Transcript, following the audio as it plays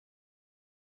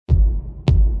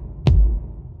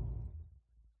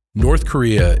North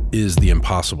Korea is the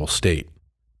impossible state.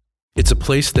 It's a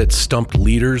place that stumped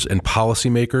leaders and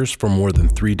policymakers for more than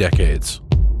 3 decades.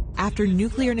 After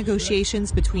nuclear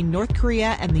negotiations between North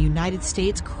Korea and the United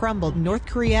States crumbled, North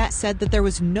Korea said that there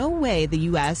was no way the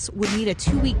U.S. would meet a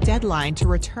 2-week deadline to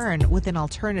return with an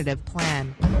alternative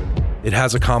plan. It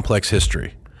has a complex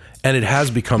history, and it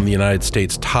has become the United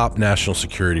States' top national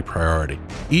security priority.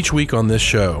 Each week on this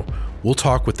show, we'll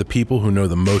talk with the people who know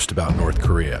the most about North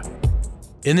Korea.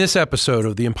 In this episode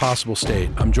of The Impossible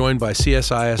State, I'm joined by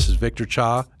CSIS's Victor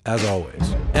Cha, as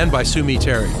always, and by Sue Mi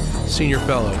Terry, Senior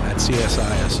Fellow at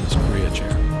CSIS's Korea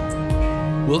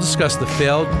Chair. We'll discuss the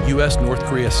failed U.S. North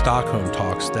Korea Stockholm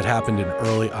talks that happened in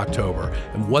early October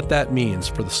and what that means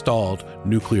for the stalled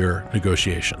nuclear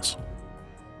negotiations.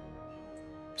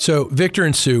 So, Victor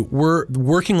and Sue, we're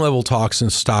working level talks in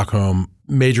Stockholm,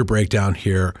 major breakdown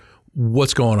here.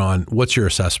 What's going on? What's your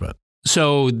assessment?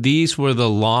 So these were the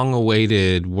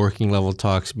long-awaited working level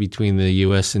talks between the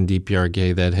U.S. and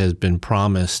DPRK that has been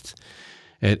promised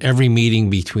at every meeting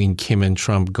between Kim and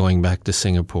Trump going back to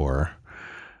Singapore.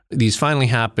 These finally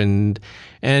happened.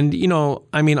 And,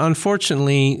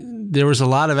 unfortunately, there was a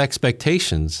lot of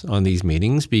expectations on these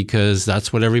meetings because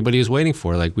that's what everybody was waiting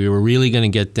for. Like, we were really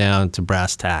going to get down to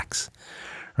brass tacks,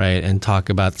 right, and talk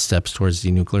about the steps towards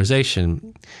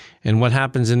denuclearization. And what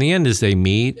happens in the end is they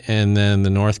meet, and then the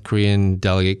North Korean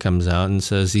delegate comes out and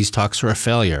says these talks are a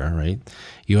failure, right?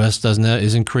 U.S.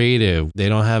 isn't creative. They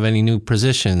don't have any new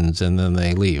positions, and then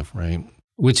they leave, right?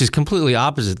 Which is completely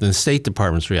opposite than the State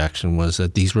Department's reaction was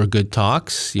that these were good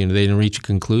talks. They didn't reach a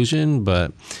conclusion,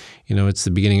 but, it's the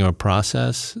beginning of a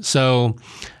process. So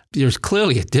there's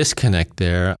clearly a disconnect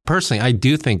there. Personally, I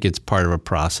do think it's part of a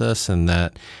process and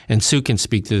Sue can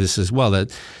speak to this as well,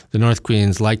 that the North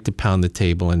Koreans like to pound the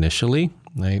table initially,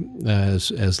 right,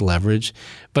 as leverage.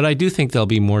 But I do think there'll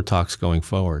be more talks going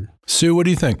forward. Sue, what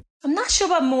do you think? I'm not sure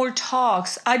about more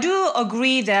talks. I do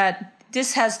agree that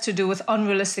this has to do with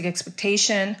unrealistic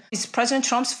expectation. It's President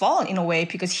Trump's fault in a way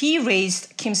because he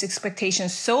raised Kim's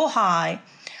expectations so high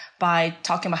by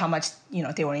talking about how much,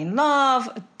 they were in love,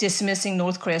 dismissing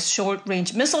North Korea's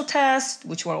short-range missile tests,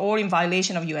 which were all in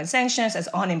violation of UN sanctions, as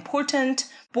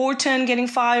unimportant. Bolton getting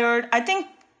fired. I think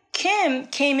Kim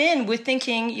came in with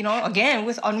thinking, again,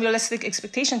 with unrealistic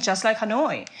expectations, just like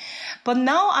Hanoi. But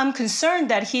now I'm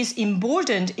concerned that he's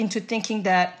emboldened into thinking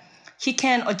that he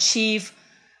can achieve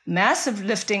massive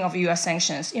lifting of U.S.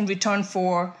 sanctions in return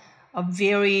for a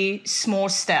very small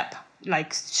step,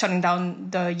 like shutting down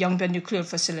the Yongbyon nuclear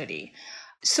facility.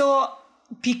 So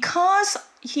because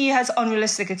he has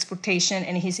unrealistic expectation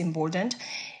and he's emboldened,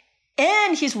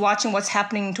 and he's watching what's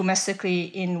happening domestically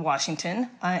in Washington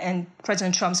and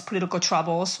President Trump's political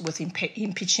troubles with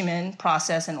impeachment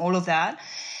process and all of that,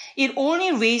 it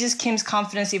only raises Kim's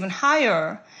confidence even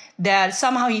higher that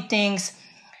somehow he thinks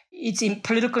it's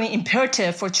politically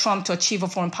imperative for Trump to achieve a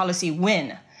foreign policy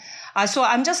win. So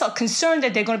I'm just concerned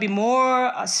that they're going to be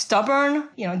more stubborn.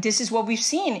 This is what we've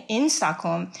seen in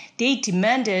Stockholm. They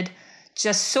demanded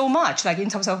just so much, like in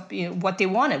terms of what they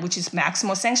wanted, which is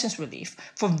maximal sanctions relief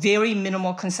for very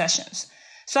minimal concessions.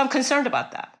 So I'm concerned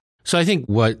about that. So I think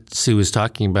what Sue is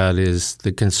talking about is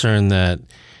the concern that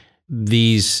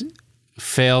these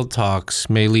failed talks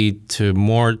may lead to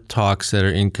more talks that are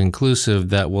inconclusive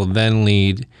that will then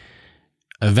lead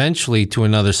eventually to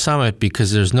another summit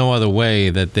because there's no other way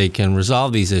that they can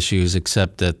resolve these issues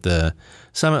except at the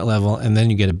summit level, and then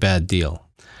you get a bad deal.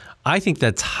 I think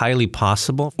that's highly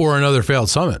possible. Or another failed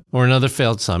summit.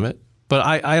 But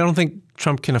I don't think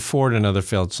Trump can afford another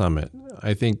failed summit.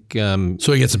 I think...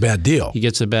 so he gets a bad deal. He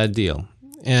gets a bad deal.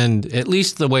 And at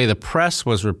least the way the press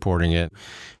was reporting it,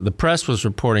 the press was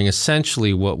reporting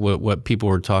essentially what people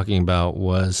were talking about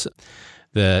was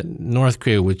that North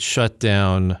Korea would shut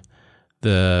down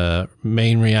the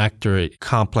main reactor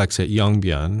complex at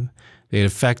Yongbyon. They had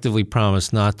effectively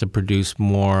promised not to produce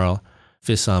more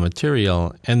fissile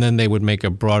material, and then they would make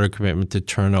a broader commitment to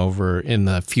turn over in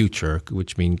the future,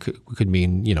 which could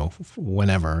mean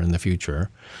whenever in the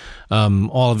future,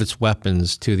 all of its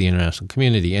weapons to the international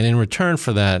community. And in return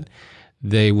for that,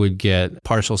 they would get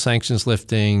partial sanctions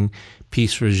lifting,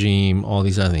 peace regime, all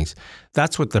these other things.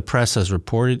 That's what the press has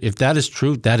reported. If that is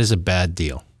true, that is a bad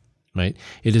deal. Right?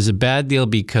 It is a bad deal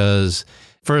because,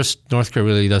 first, North Korea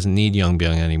really doesn't need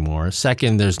Yongbyon anymore.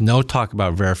 Second, there's no talk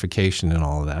about verification and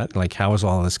all of that. Like, how is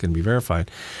all of this going to be verified?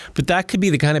 But that could be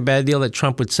the kind of bad deal that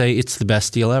Trump would say it's the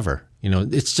best deal ever.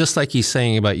 It's just like he's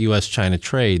saying about U.S.-China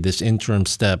trade. This interim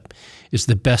step is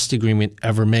the best agreement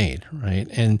ever made, right?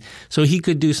 And so he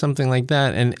could do something like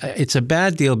that. And it's a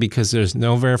bad deal because there's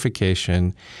no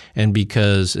verification and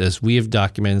because, as we have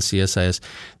documented CSIS,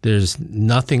 there's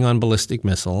nothing on ballistic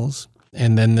missiles.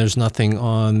 And then there's nothing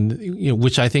on,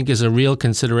 which I think is a real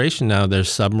consideration now. There's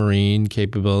submarine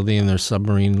capability and there's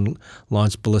submarine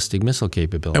launched ballistic missile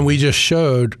capability. And we just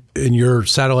showed in your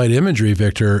satellite imagery,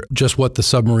 Victor, just what the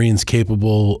submarine's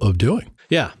capable of doing.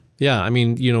 Yeah. Yeah. I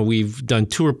mean, we've done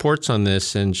 2 reports on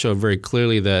this and showed very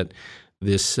clearly that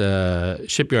this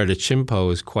shipyard at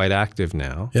Chimpo is quite active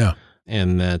now. Yeah.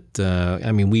 And that,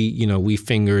 we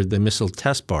fingered the missile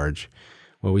test barge.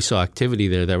 Well, we saw activity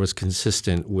there that was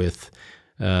consistent with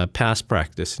past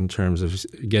practice in terms of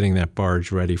getting that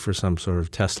barge ready for some sort of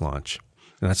test launch.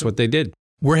 And that's what they did.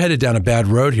 We're headed down a bad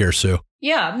road here, Sue.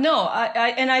 Yeah, no,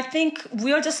 I think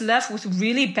we are just left with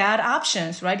really bad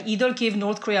options, right? Either give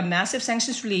North Korea massive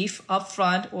sanctions relief up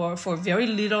front or for very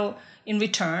little in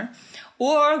return,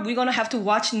 or we're going to have to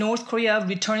watch North Korea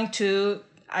returning to,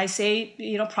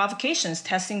 provocations,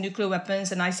 testing nuclear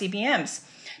weapons and ICBMs.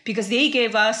 Because they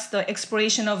gave us the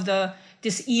expiration of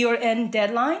this year-end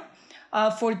deadline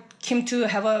for Kim to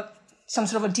have some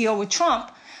sort of a deal with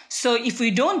Trump. So if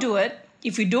we don't do it,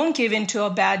 if we don't give in to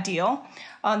a bad deal,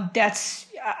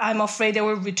 I'm afraid they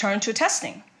will return to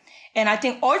testing. And I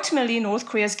think ultimately North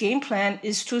Korea's game plan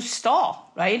is to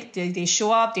stall, right? They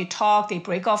show up, they talk, they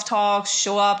break off talks,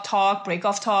 show up, talk, break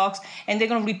off talks, and they're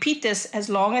going to repeat this as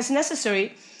long as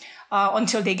necessary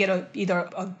until they get either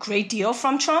a great deal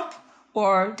from Trump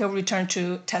or they'll return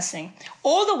to testing.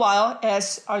 All the while,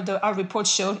 as our report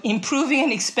showed, improving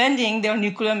and expanding their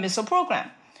nuclear missile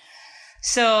program.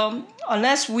 So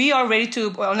unless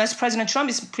President Trump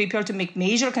is prepared to make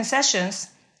major concessions,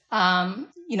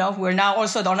 we're now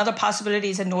also, another possibility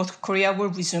is that North Korea will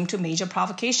resume to major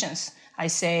provocations. I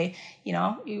say,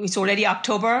 it's already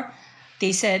October.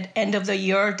 They said end of the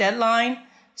year deadline.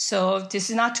 So this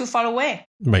is not too far away.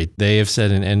 Right. They have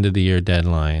set an end of the year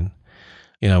deadline.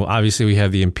 Obviously we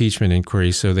have the impeachment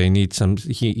inquiry, so they need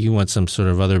he wants some sort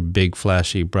of other big,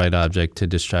 flashy, bright object to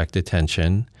distract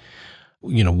attention.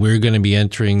 We're going to be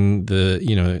entering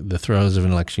the throes of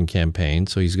an election campaign,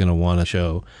 so he's going to want to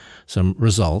show some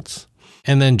results.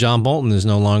 And then John Bolton is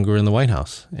no longer in the White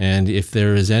House. And if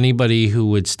there is anybody who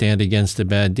would stand against a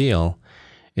bad deal,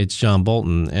 it's John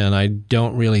Bolton. And I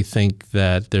don't really think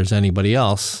that there's anybody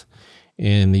else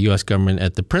in the U.S. government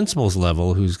at the principals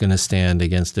level who's going to stand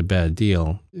against a bad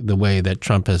deal the way that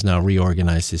Trump has now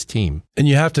reorganized his team. And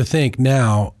you have to think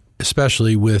now,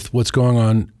 especially with what's going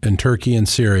on in Turkey and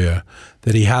Syria,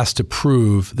 that he has to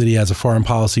prove that he has a foreign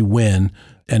policy win,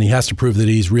 and he has to prove that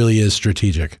he really is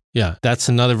strategic. Yeah, that's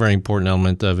another very important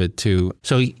element of it, too.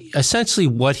 So essentially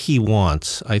what he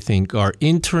wants, I think, are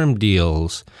interim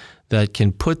deals that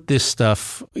can put this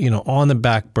stuff, on the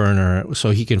back burner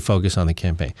so he can focus on the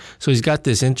campaign. So he's got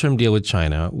this interim deal with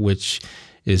China, which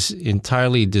is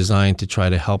entirely designed to try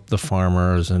to help the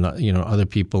farmers and, other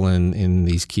people in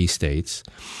these key states.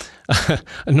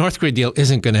 A North Korea deal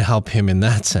isn't going to help him in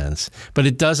that sense, but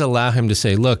it does allow him to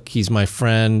say, look, he's my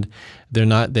friend.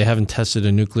 They haven't tested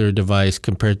a nuclear device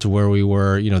compared to where we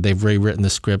were. They've rewritten the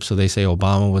script. So they say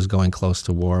Obama was going close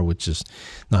to war, which is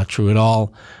not true at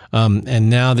all. And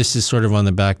now this is sort of on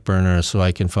the back burner so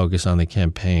I can focus on the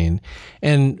campaign.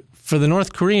 And for the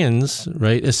North Koreans,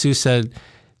 right, as Sue said,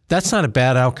 that's not a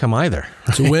bad outcome either.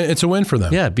 Right? It's a win for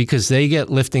them. Yeah, because they get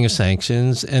lifting of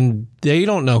sanctions and they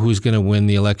don't know who's going to win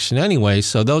the election anyway.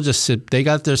 So they'll just they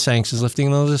got their sanctions lifting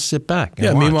and they'll just sit back.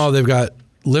 And watch. Meanwhile, they've got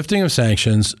lifting of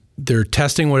sanctions. They're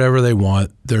testing whatever they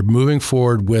want. They're moving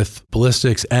forward with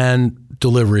ballistics and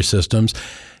delivery systems.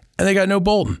 And they got no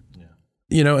Bolton.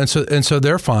 Yeah. And so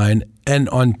they're fine. And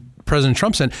on President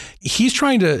Trump's end, he's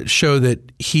trying to show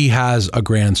that he has a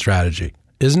grand strategy.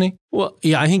 Isn't he? Well,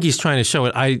 yeah, I think he's trying to show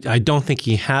it. I don't think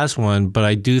he has one, but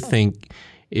I do think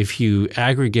if you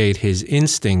aggregate his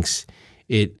instincts,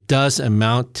 it does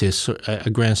amount to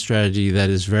a grand strategy that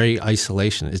is very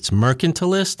isolationist. It's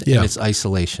mercantilist and it's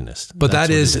isolationist. But that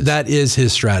is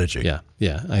his strategy.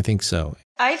 Yeah, I think so.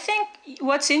 I think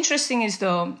what's interesting is,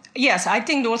 though, yes, I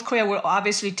think North Korea will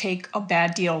obviously take a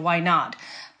bad deal. Why not?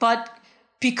 But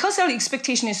because our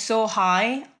expectation is so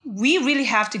high, we really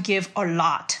have to give a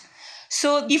lot.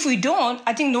 So if we don't,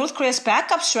 I think North Korea's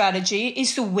backup strategy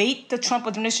is to wait the Trump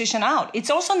administration out. It's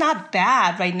also not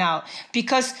bad right now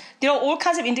because there are all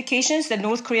kinds of indications that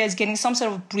North Korea is getting some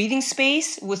sort of breathing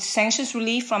space with sanctions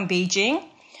relief from Beijing.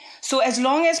 So as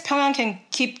long as Pyongyang can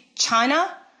keep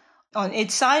China on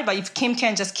its side, but if Kim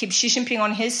can just keep Xi Jinping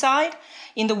on his side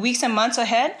in the weeks and months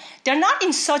ahead, they're not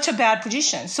in such a bad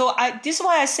position. So this is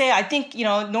why I say I think,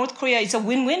 North Korea is a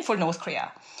win-win for North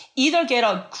Korea. either get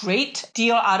a great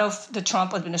deal out of the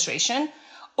Trump administration,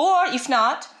 or if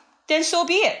not, then so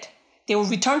be it. They will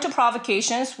return to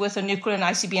provocations with the nuclear and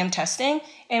ICBM testing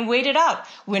and wait it out.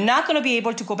 We're not going to be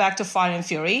able to go back to fire and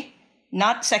fury,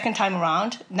 not second time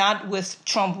around, not with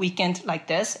Trump weekend like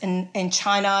this. And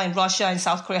China and Russia and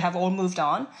South Korea have all moved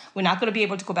on. We're not going to be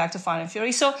able to go back to fire and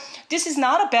fury. So this is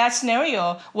not a bad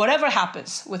scenario, whatever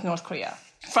happens with North Korea,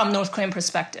 from North Korean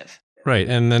perspective. Right.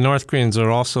 And the North Koreans are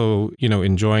also,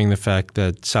 enjoying the fact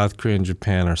that South Korea and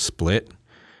Japan are split,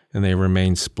 and they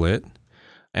remain split.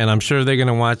 And I'm sure they're going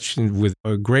to watch with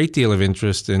a great deal of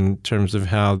interest in terms of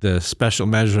how the special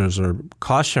measures or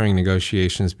cost-sharing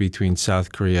negotiations between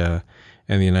South Korea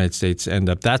and the United States end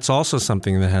up. That's also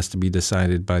something that has to be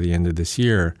decided by the end of this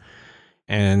year.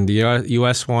 And the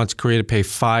U.S. wants Korea to pay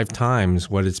 5 times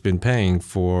what it's been paying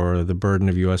for the burden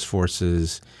of U.S.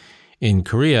 forces in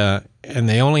Korea, and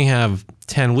they only have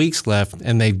 10 weeks left,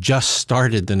 and they've just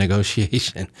started the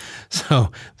negotiation.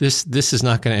 So this is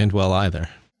not going to end well either.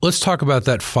 Let's talk about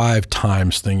that 5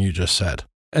 times thing you just said.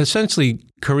 Essentially,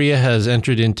 Korea has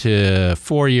entered into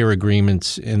 4-year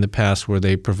agreements in the past where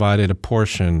they provided a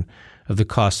portion of the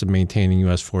cost of maintaining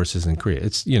U.S. forces in Korea.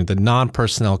 It's the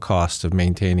non-personnel cost of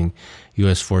maintaining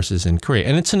U.S. forces in Korea.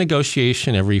 And it's a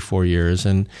negotiation every 4 years.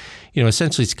 And,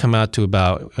 essentially it's come out to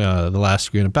about, the last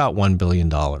agreement, about $1 billion.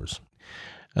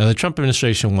 The Trump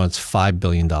administration wants $5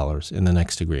 billion in the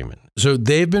next agreement. So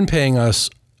they've been paying us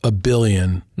 $1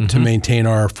 billion to maintain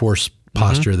our force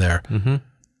posture there.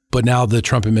 But now the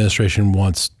Trump administration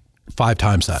wants 5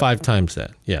 times that. 5 times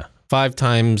that, yeah. 5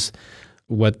 times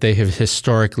what they have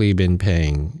historically been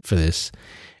paying for this.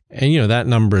 And, that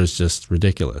number is just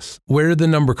ridiculous. Where did the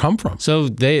number come from? So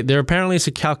there apparently is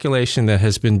a calculation that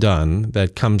has been done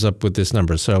that comes up with this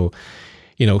number. So,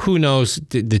 who knows,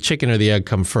 did the chicken or the egg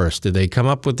come first? Did they come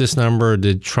up with this number?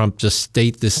 Did Trump just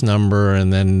state this number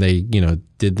and then they,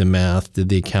 did the math, did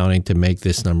the accounting to make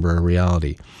this number a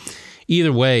reality?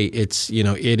 Either way, it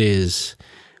is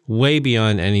way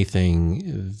beyond anything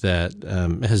that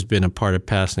has been a part of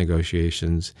past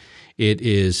negotiations. It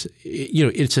is,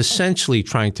 it's essentially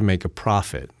trying to make a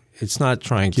profit. It's not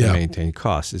trying to maintain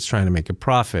costs. It's trying to make a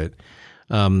profit.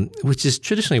 Which is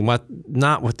traditionally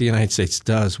not what the United States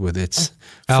does with its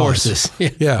forces,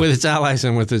 with its allies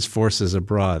and with its forces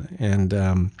abroad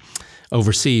and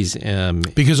overseas.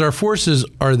 Because our forces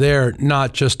are there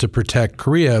not just to protect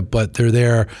Korea, but they're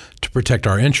there to protect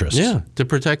our interests. Yeah, to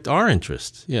protect our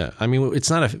interests. Yeah, I mean it's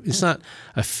not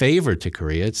a favor to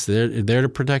Korea. It's there to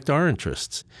protect our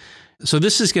interests. So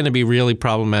this is going to be really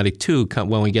problematic too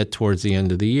when we get towards the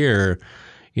end of the year.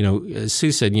 As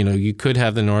Sue said, you could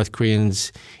have the North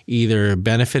Koreans either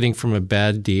benefiting from a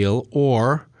bad deal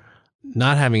or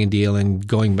not having a deal and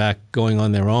going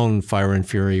on their own fire and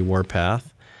fury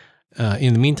warpath.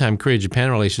 In the meantime,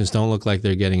 Korea-Japan relations don't look like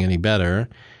they're getting any better.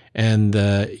 And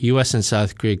the U.S. and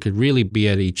South Korea could really be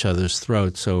at each other's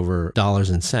throats over dollars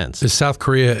and cents. Is South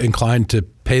Korea inclined to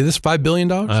pay this $5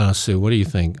 billion? I don't know, Sue, what do you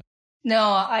think? No,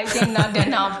 I think they're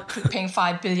now paying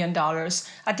 $5 billion.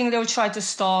 I think they'll try to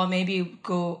stall, maybe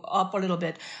go up a little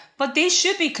bit. But they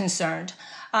should be concerned.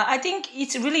 I think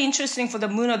it's really interesting for the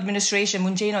Moon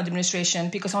Jae-in administration,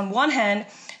 because on one hand,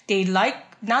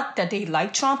 not that they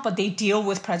like Trump, but they deal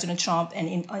with President Trump,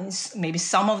 and maybe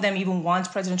some of them even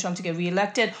want President Trump to get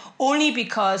reelected only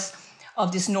because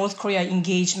of this North Korea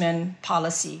engagement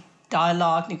policy,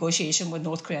 dialogue, negotiation with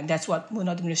North Korea. And that's what Moon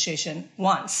administration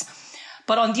wants.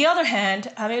 But on the other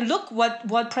hand, look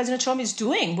what President Trump is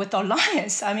doing with the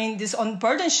alliance. This on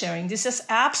burden sharing, this is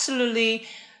absolutely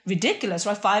ridiculous,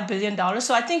 right? $5 billion.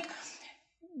 So I think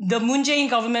the Moon Jae-in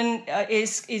government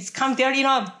is they're in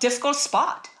a difficult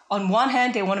spot. On one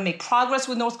hand, they want to make progress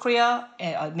with North Korea,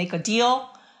 make a deal.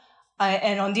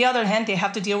 And on the other hand, they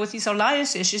have to deal with these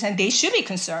alliance issues, and they should be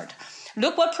concerned.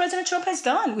 Look what President Trump has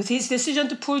done with his decision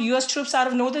to pull U.S. troops out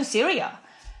of northern Syria.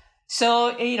 So,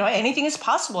 anything is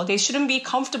possible. They shouldn't be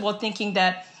comfortable thinking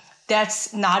that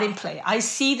that's not in play. I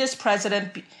see this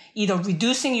president either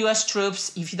reducing U.S.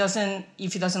 troops if he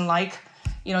doesn't like,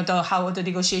 how the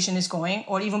negotiation is going,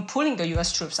 or even pulling the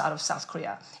U.S. troops out of South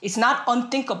Korea. It's not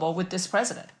unthinkable with this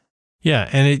president. Yeah,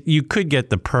 and you could get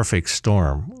the perfect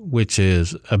storm, which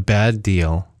is a bad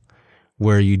deal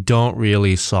where you don't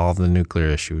really solve the nuclear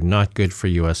issue. Not good for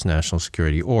U.S. national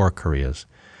security or Korea's.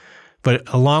 But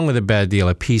along with a bad deal,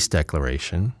 a peace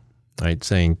declaration, right,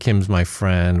 saying Kim's my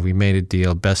friend, we made a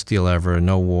deal, best deal ever,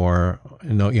 no war,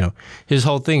 his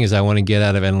whole thing is I want to get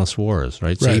out of endless wars,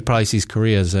 right? So he probably sees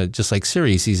Korea as just like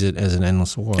Syria, he sees it as an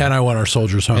endless war. And I want our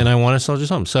soldiers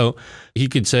home. So he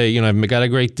could say, I've got a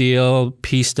great deal,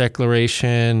 peace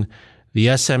declaration,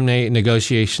 The SM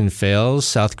negotiation fails.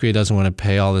 South Korea doesn't want to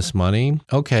pay all this money.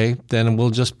 Okay, then we'll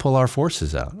just pull our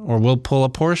forces out, or we'll pull a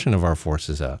portion of our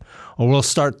forces out, or we'll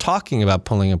start talking about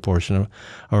pulling a portion of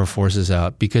our forces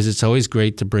out, because it's always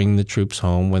great to bring the troops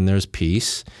home when there's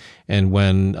peace and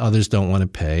when others don't want to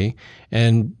pay.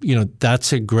 And,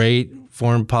 that's a great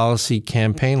foreign policy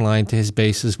campaign line to his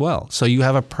base as well. So you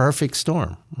have a perfect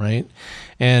storm, right?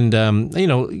 And,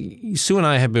 Sue and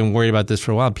I have been worried about this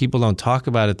for a while. People don't talk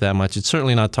about it that much. It's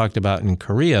certainly not talked about in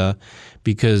Korea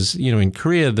because, in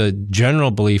Korea, the general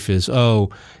belief is, the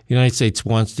United States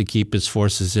wants to keep its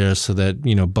forces there so that,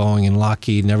 Boeing and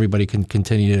Lockheed and everybody can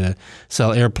continue to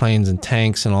sell airplanes and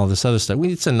tanks and all this other stuff.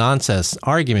 It's a nonsense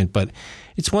argument, but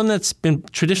it's one that's been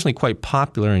traditionally quite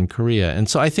popular in Korea. And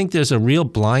so I think there's a real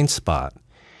blind spot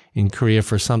in Korea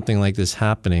for something like this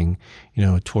happening,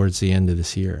 towards the end of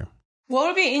this year. What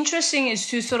would be interesting is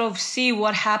to sort of see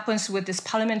what happens with this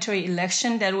parliamentary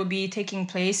election that will be taking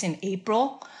place in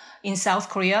April in South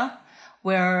Korea,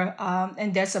 where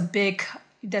and that's a big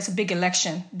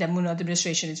election that Moon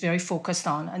administration is very focused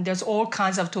on, and there's all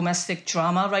kinds of domestic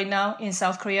drama right now in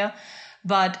South Korea.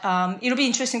 But it'll be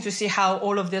interesting to see how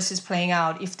all of this is playing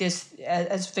out. If this,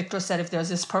 as Victor said, if there's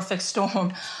this perfect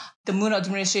storm, the Moon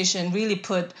administration really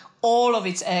put all of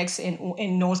its eggs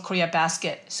in North Korea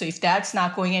basket. So if that's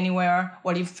not going anywhere,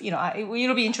 what if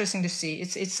it'll be interesting to see.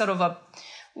 It's sort of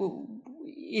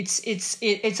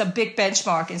it's a big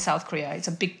benchmark in South Korea. It's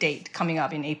a big date coming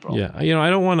up in April. Yeah, I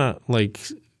don't want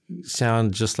to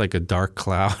sound just like a dark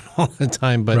cloud all the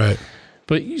time, but. Right.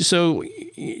 But so,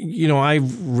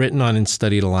 I've written on and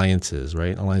studied alliances,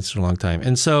 right? Alliances for a long time.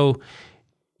 And so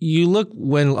you look,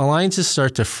 when alliances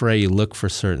start to fray, you look for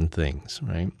certain things,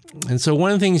 right? And so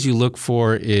one of the things you look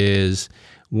for is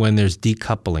when there's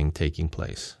decoupling taking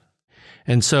place.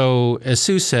 And so, as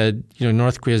Sue said,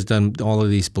 North Korea has done all of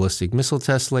these ballistic missile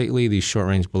tests lately, these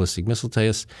short-range ballistic missile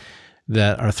tests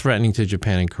that are threatening to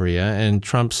Japan and Korea. And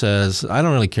Trump says, I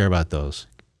don't really care about those.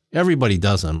 Everybody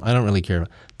does them. I don't really care.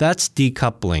 That's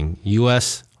decoupling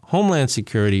U.S. homeland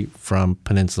security from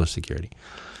peninsular security.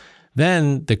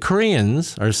 Then the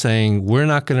Koreans are saying, we're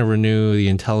not going to renew the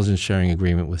intelligence sharing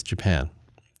agreement with Japan,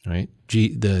 right?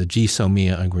 The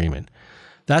GSOMIA agreement.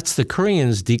 That's the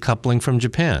Koreans decoupling from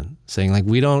Japan, saying,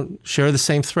 we don't share the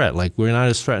same threat. We're not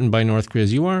as threatened by North Korea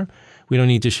as you are. We don't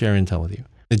need to share intel with you.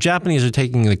 The Japanese are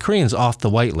taking the Koreans off the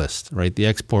whitelist, right? The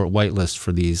export whitelist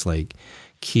for these,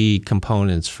 key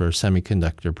components for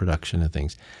semiconductor production and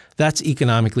things. That's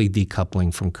economically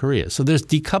decoupling from Korea. So there's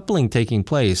decoupling taking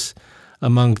place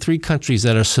among three countries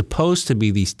that are supposed to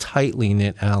be these tightly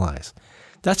knit allies.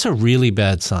 That's a really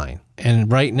bad sign.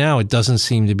 And right now it doesn't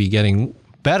seem to be getting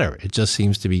better. It just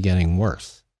seems to be getting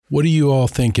worse. What do you all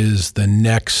think is the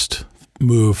next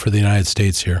move for the United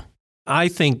States here? I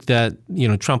think that,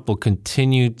 Trump will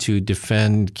continue to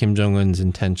defend Kim Jong-un's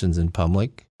intentions in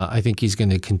public. I think he's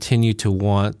going to continue to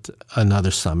want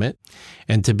another summit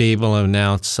and to be able to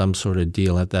announce some sort of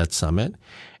deal at that summit.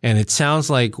 And it sounds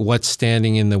like what's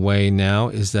standing in the way now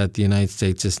is that the United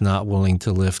States is not willing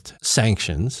to lift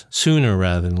sanctions sooner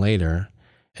rather than later.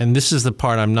 And this is the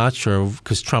part I'm not sure of,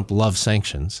 because Trump loves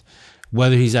sanctions,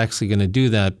 whether he's actually going to do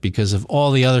that because of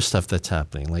all the other stuff that's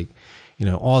happening,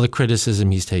 all the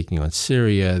criticism he's taking on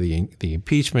Syria, the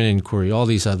impeachment inquiry, all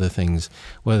these other things,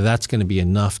 whether that's going to be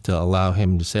enough to allow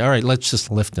him to say, all right, let's just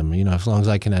lift him, as long as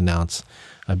I can announce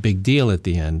a big deal at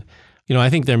the end. I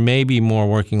think there may be more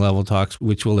working level talks,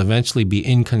 which will eventually be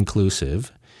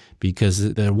inconclusive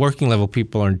because the working level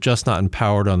people are just not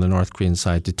empowered on the North Korean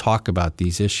side to talk about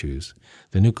these issues,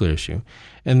 the nuclear issue.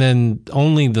 And then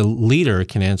only the leader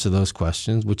can answer those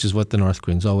questions, which is what the North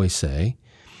Koreans always say.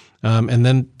 And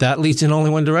then that leads in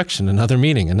only one direction, another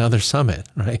meeting, another summit,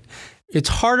 right? It's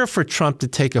harder for Trump to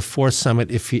take a fourth summit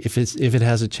if it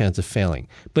has a chance of failing.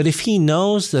 But if he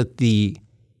knows that the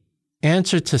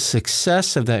answer to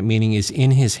success of that meeting is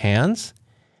in his hands,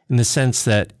 in the sense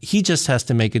that he just has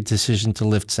to make a decision to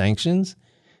lift sanctions,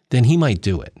 then he might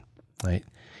do it, right?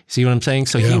 See what I'm saying?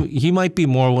 So he might be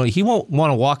more, he won't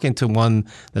want to walk into one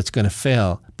that's going to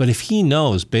fail. But if he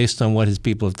knows, based on what his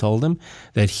people have told him,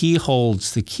 that he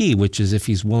holds the key, which is if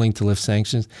he's willing to lift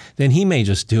sanctions, then he may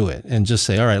just do it and just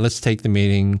say, all right, let's take the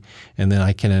meeting and then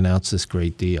I can announce this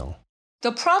great deal.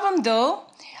 The problem, though,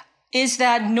 is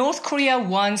that North Korea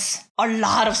wants a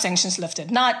lot of sanctions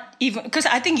lifted. Not even, because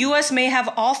I think U.S. may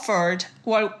have offered,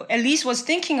 or at least was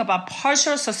thinking about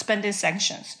partial suspended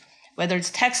sanctions, whether it's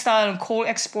textile and coal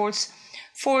exports,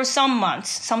 for some months,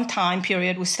 some time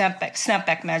period with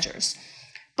snapback measures.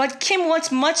 But Kim wants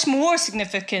much more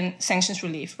significant sanctions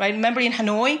relief, right? Remember in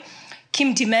Hanoi,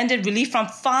 Kim demanded relief from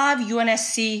 5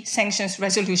 UNSC sanctions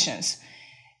resolutions.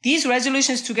 These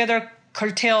resolutions together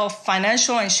curtail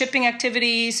financial and shipping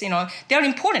activities. They're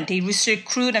important. They restrict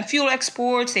crude and fuel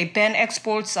exports. They ban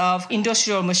exports of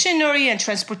industrial machinery and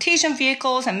transportation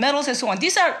vehicles and metals and so on.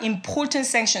 These are important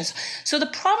sanctions. So the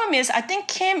problem is, I think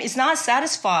Kim is not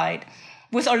satisfied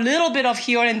with a little bit of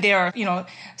here and there,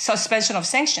 suspension of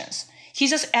sanctions. He's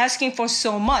just asking for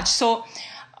so much. So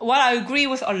while I agree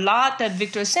with a lot that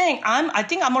Victor is saying, I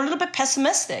think I'm a little bit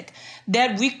pessimistic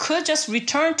that we could just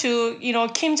return to,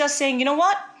 Kim just saying, you know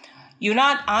what?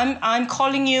 I'm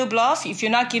calling you bluff. If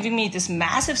you're not giving me this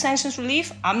massive sanctions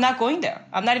relief, I'm not going there.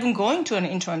 I'm not even going to an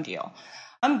interim deal.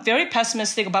 I'm very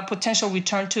pessimistic about potential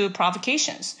return to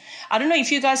provocations. I don't know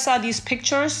if you guys saw these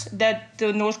pictures that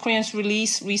the North Koreans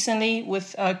released recently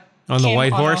with on Kim the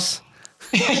white horse.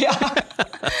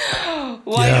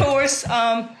 White horse.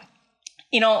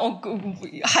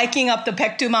 Hiking up the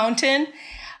Baekdu mountain.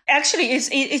 Actually,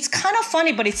 it's kind of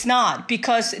funny, but it's not,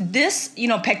 because this,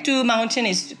 Baekdu mountain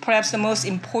is perhaps the most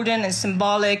important and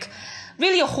symbolic,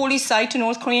 really a holy site to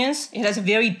North Koreans. It has a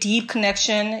very deep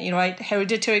connection,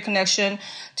 hereditary connection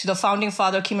to the founding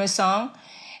father, Kim Il-sung,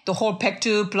 the whole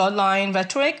Baekdu bloodline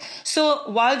rhetoric. So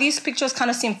while these pictures kind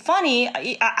of seem funny,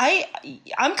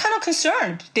 I'm kind of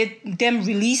concerned that them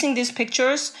releasing these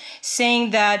pictures,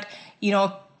 saying that,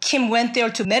 Kim went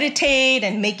there to meditate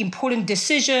and make important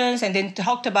decisions, and then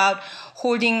talked about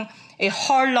holding a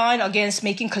hard line against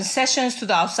making concessions to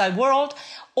the outside world.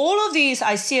 All of these,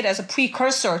 I see it as a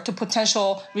precursor to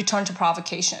potential return to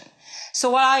provocation. So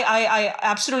while I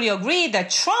absolutely agree that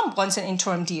Trump wants an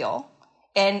interim deal,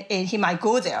 and he might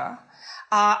go there,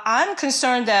 I'm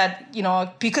concerned that,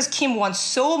 because Kim wants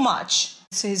so much,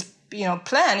 his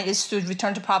plan is to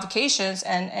return to provocations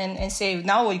and say,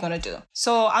 now what are you going to do?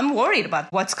 So I'm worried about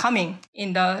what's coming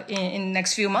in the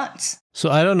next few months.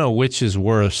 So I don't know which is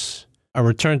worse. A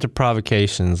return to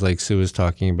provocations, like Sue was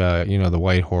talking about, the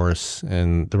white horse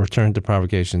and the return to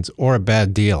provocations, or a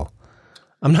bad deal.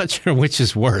 I'm not sure which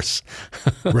is worse.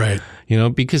 Right.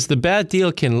 Because the bad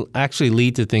deal can actually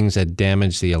lead to things that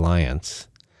damage the alliance.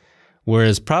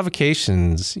 Whereas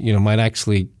provocations, might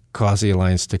actually cause the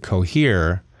alliance to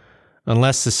cohere,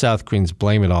 unless the South Koreans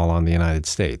blame it all on the United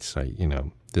States. Right?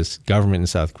 This government in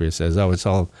South Korea says, it's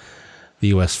all the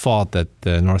U.S. fault that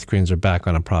the North Koreans are back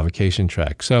on a provocation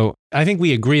track. So I think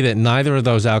we agree that neither of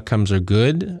those outcomes are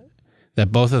good,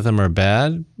 that both of them are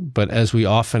bad. But as we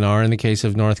often are in the case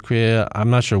of North Korea, I'm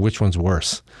not sure which one's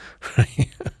worse. Right?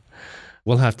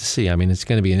 We'll have to see. It's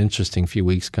going to be an interesting few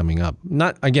weeks coming up.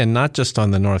 Not just on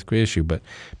the North Korea issue, but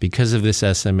because of this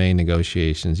SMA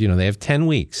negotiations. They have 10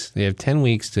 weeks. They have 10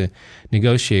 weeks to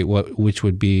negotiate which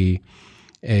would be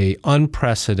a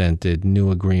unprecedented new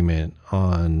agreement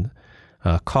on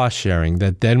cost sharing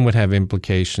that then would have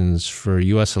implications for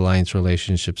U.S. alliance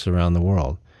relationships around the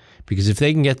world. Because if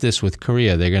they can get this with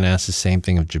Korea, they're going to ask the same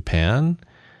thing of Japan,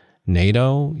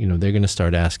 NATO. They're going to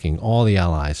start asking all the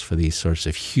allies for these sorts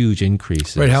of huge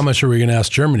increases. Right. How much are we going to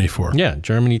ask Germany for? Yeah,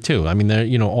 Germany too.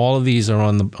 They're, all of these are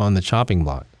on the chopping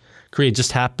block. Korea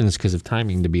just happens because of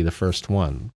timing to be the first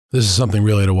one. This is something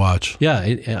really to watch. Yeah,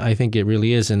 I think it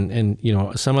really is. And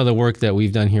some of the work that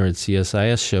we've done here at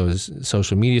CSIS shows,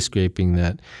 social media scraping,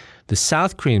 that the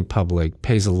South Korean public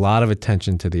pays a lot of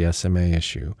attention to the SMA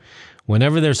issue.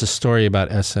 Whenever there's a story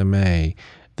about SMA,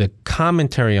 the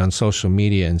commentary on social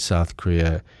media in South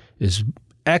Korea is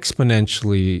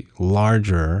exponentially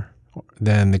larger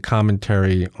than the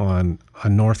commentary on a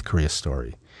North Korea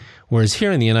story. Whereas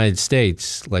here in the United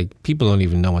States, people don't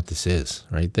even know what this is,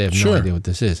 right? They have no idea what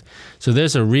this is. So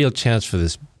there's a real chance for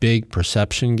this big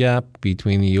perception gap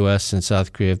between the U.S. and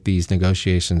South Korea if these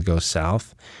negotiations go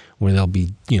south, where there'll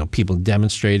be, people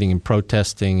demonstrating and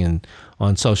protesting and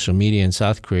on social media in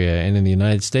South Korea. And in the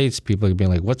United States, people are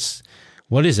being like,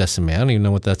 what is SMA? I don't even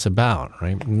know what that's about,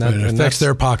 right? It affects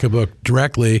their pocketbook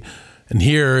directly, and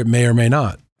here it may or may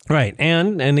not. Right.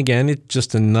 And again, it's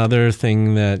just another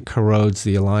thing that corrodes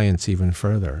the alliance even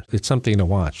further. It's something to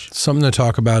watch. Something to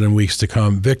talk about in weeks to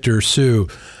come. Victor, Sue,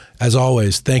 as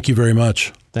always, thank you very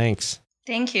much. Thanks.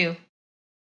 Thank you.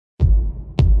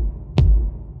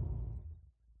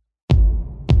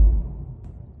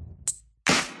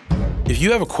 If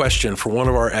you have a question for one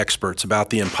of our experts about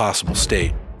the impossible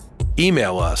state,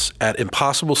 email us at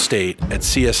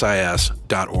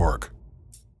impossiblestate@csis.org.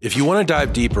 If you want to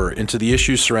dive deeper into the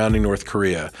issues surrounding North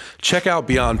Korea, check out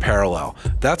Beyond Parallel.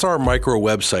 That's our micro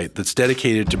website that's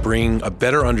dedicated to bringing a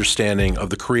better understanding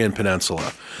of the Korean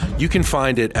Peninsula. You can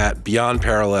find it at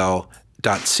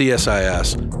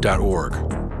beyondparallel.csis.org.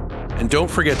 And don't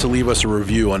forget to leave us a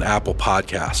review on Apple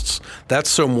Podcasts.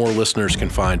 That's so more listeners can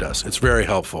find us. It's very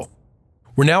helpful.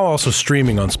 We're now also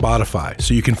streaming on Spotify,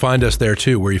 so you can find us there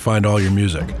too, where you find all your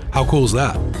music. How cool is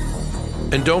that?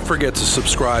 And don't forget to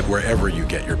subscribe wherever you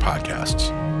get your podcasts.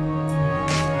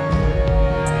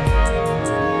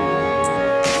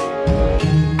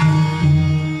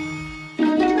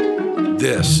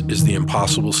 This is The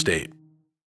Impossible State.